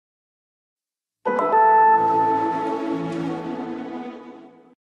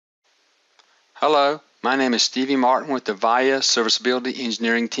Hello, my name is Stevie Martin with the Avaya Serviceability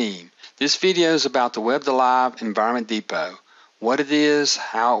Engineering team. This video is about the Web.alive Environment Depot, what it is,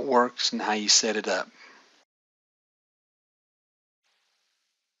 how it works, and how you set it up.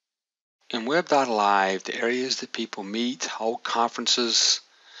 In Web.alive, the areas that people meet, hold conferences,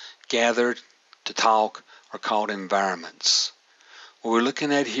 gather to talk are called environments. What we're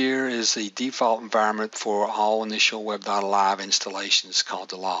looking at here is the default environment for all initial Web.alive installations called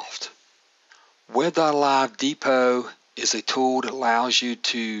the Loft. Web.alive Depot is a tool that allows you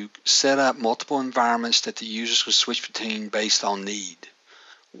to set up multiple environments that the users can switch between based on need.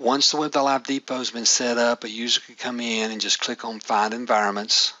 Once the Web.alive Depot has been set up, a user can come in and just click on Find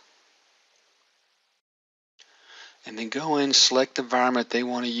Environments and then go in and select the environment they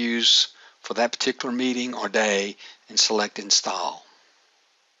want to use for that particular meeting or day and select Install.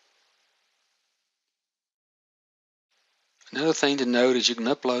 Another thing to note is you can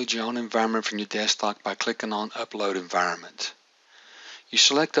upload your own environment from your desktop by clicking on Upload Environment. You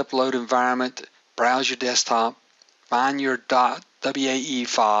select Upload Environment, browse your desktop, find your .wae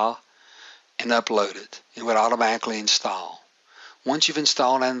file, and upload it. It will automatically install. Once you've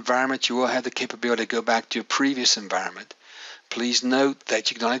installed that environment, you will have the capability to go back to your previous environment. Please note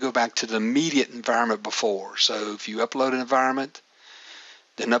that you can only go back to the immediate environment before. So if you upload an environment,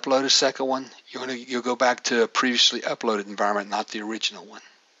 then upload a second one, you'll go back to a previously uploaded environment, not the original one.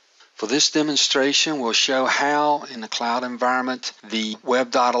 For this demonstration, we'll show how in the cloud environment the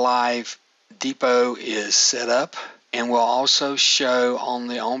Web.alive Depot is set up, and we'll also show on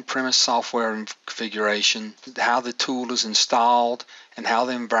the on-premise software configuration how the tool is installed and how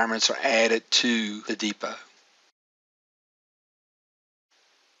the environments are added to the depot.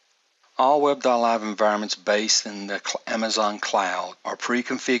 All Web.alive environments based in the Amazon cloud are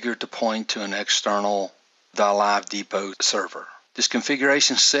pre-configured to point to an external .alive Depot server. This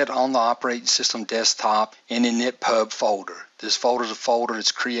configuration is set on the operating system desktop in the NetPub folder. This folder is a folder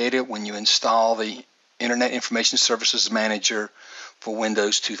that's created when you install the Internet Information Services Manager for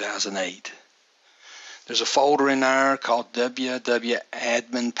Windows 2008. There's a folder in there called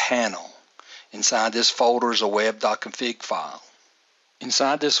www.admin panel. Inside this folder is a web.config file.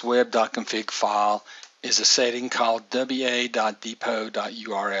 Inside this web.config file is a setting called wa.depot.url.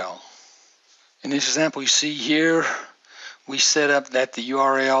 In this example you see here, we set up that the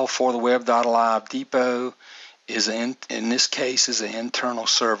URL for the Web.alive Depot is, in this case, is an internal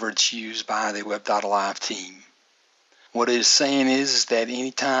server that's used by the Web.alive team. What it is saying is that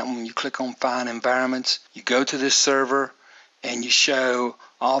anytime when you click on Find Environments, you go to this server and you show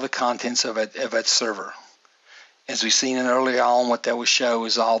all the contents of that server. As we've seen earlier on, what that will show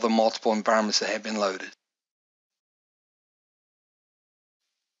is all the multiple environments that have been loaded.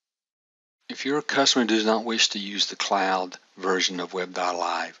 If you're a customer who does not wish to use the cloud version of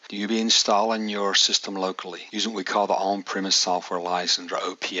Web.alive, you'll be installing your system locally using what we call the on-premise software license or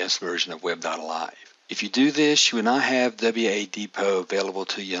OPS version of Web.alive. If you do this, you will not have WA Depot available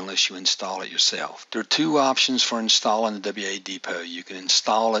to you unless you install it yourself. There are two options for installing the WA Depot. You can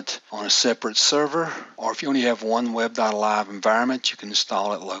install it on a separate server, or if you only have one Web.alive environment, you can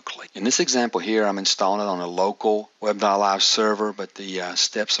install it locally. In this example here, I'm installing it on a local Web.alive server, but the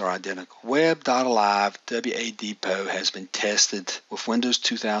steps are identical. Web.alive WA Depot has been tested with Windows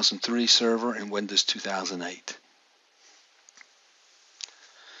 2003 server and Windows 2008.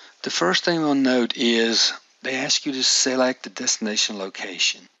 The first thing we'll note is they ask you to select the destination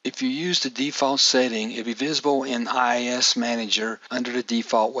location. If you use the default setting, it will be visible in IIS Manager under the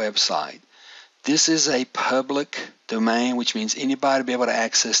default website. This is a public domain, which means anybody will be able to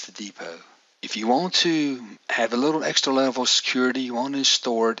access the depot. If you want to have a little extra level of security, you want to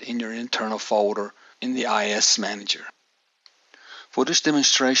store it in your internal folder in the IIS Manager. For this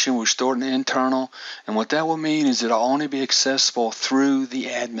demonstration, we're stored in the internal, and what that will mean is it'll only be accessible through the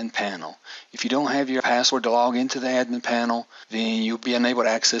admin panel. If you don't have your password to log into the admin panel, then you'll be unable to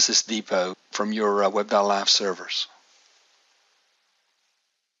access this depot from your Web.alive servers.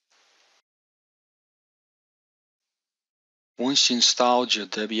 Once you installed your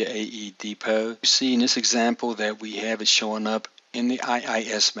WAE Depot, you see in this example that we have it showing up in the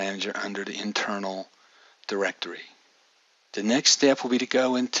IIS Manager under the internal directory. The next step will be to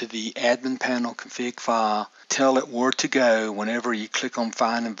go into the admin panel config file, tell it where to go whenever you click on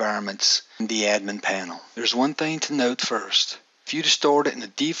Find Environments in the admin panel. There's one thing to note first. If you stored it in the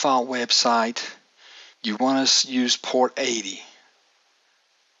default website, you want to use port 80.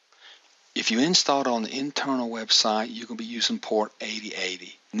 If you install it on the internal website, you're going to be using port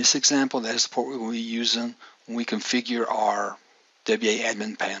 8080. In this example, that's the port we will be using when we configure our WA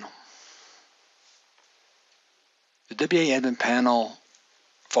admin panel. The WA admin panel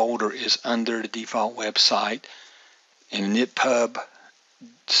folder is under the default website in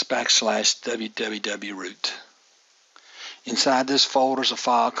 .nitpub/www root. Inside this folder is a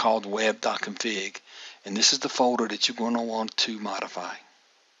file called web.config, and this is the folder that you're going to want to modify.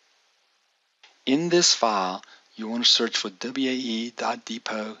 In this file, you want to search for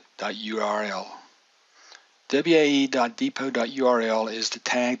wae.depot.url. wae.depot.url is the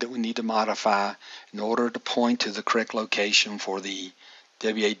tag that we need to modify in order to point to the correct location for the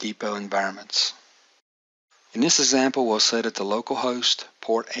WA Depot environments. In this example, we'll set it to localhost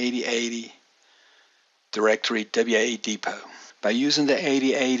port 8080 directory WA Depot. By using the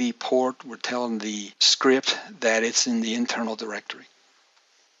 8080 port, we're telling the script that it's in the internal directory.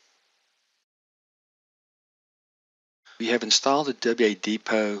 We have installed the WA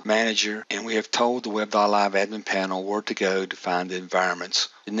Depot Manager, and we have told the Web.alive admin panel where to go to find the environments.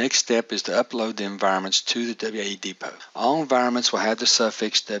 The next step is to upload the environments to the WA Depot. All environments will have the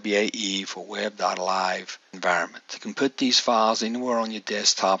suffix WAE for Web.alive environment. You can put these files anywhere on your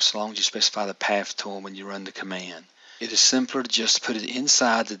desktop so long as you specify the path to them when you run the command. It is simpler to just put it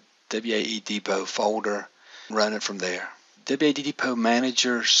inside the WAE Depot folder and run it from there. WA Depot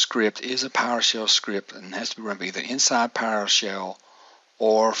Manager script is a PowerShell script and has to be run either inside PowerShell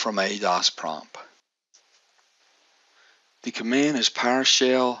or from a DOS prompt. The command is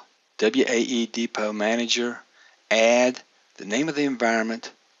PowerShell WAE Depot Manager add the name of the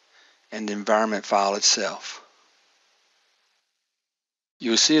environment and the environment file itself. You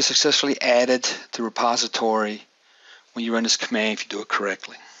will see it successfully added to the repository when you run this command if you do it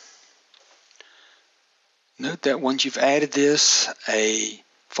correctly. Note that once you've added this, a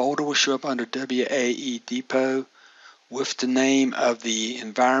folder will show up under WAE Depot with the name of the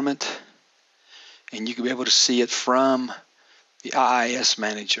environment, and you can be able to see it from the IIS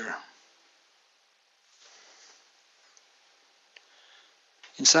Manager.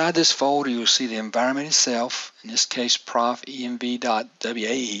 Inside this folder, you'll see the environment itself, in this case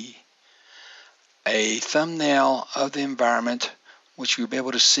prof.env.wae, a thumbnail of the environment, which you'll be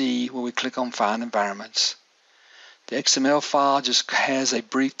able to see when we click on Find Environments. The XML file just has a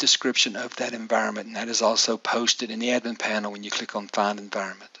brief description of that environment, and that is also posted in the admin panel when you click on Find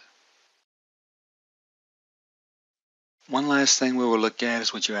Environment. One last thing we will look at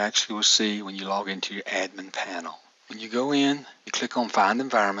is what you actually will see when you log into your admin panel. When you go in, you click on Find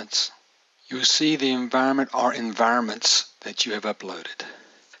Environments, you will see the environment or environments that you have uploaded.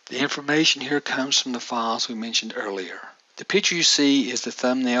 The information here comes from the files we mentioned earlier. The picture you see is the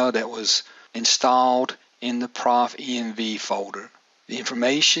thumbnail that was installed in the prof.env folder. The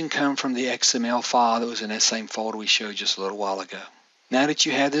information comes from the XML file that was in that same folder we showed just a little while ago. Now that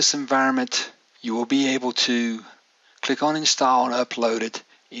you have this environment, you will be able to click on Install and upload it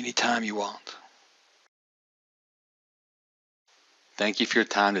anytime you want. Thank you for your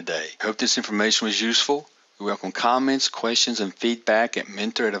time today. I hope this information was useful. We welcome comments, questions, and feedback at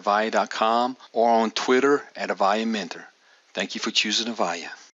mentor@avaya.com or on Twitter @AvayaMentor. Thank you for choosing Avaya.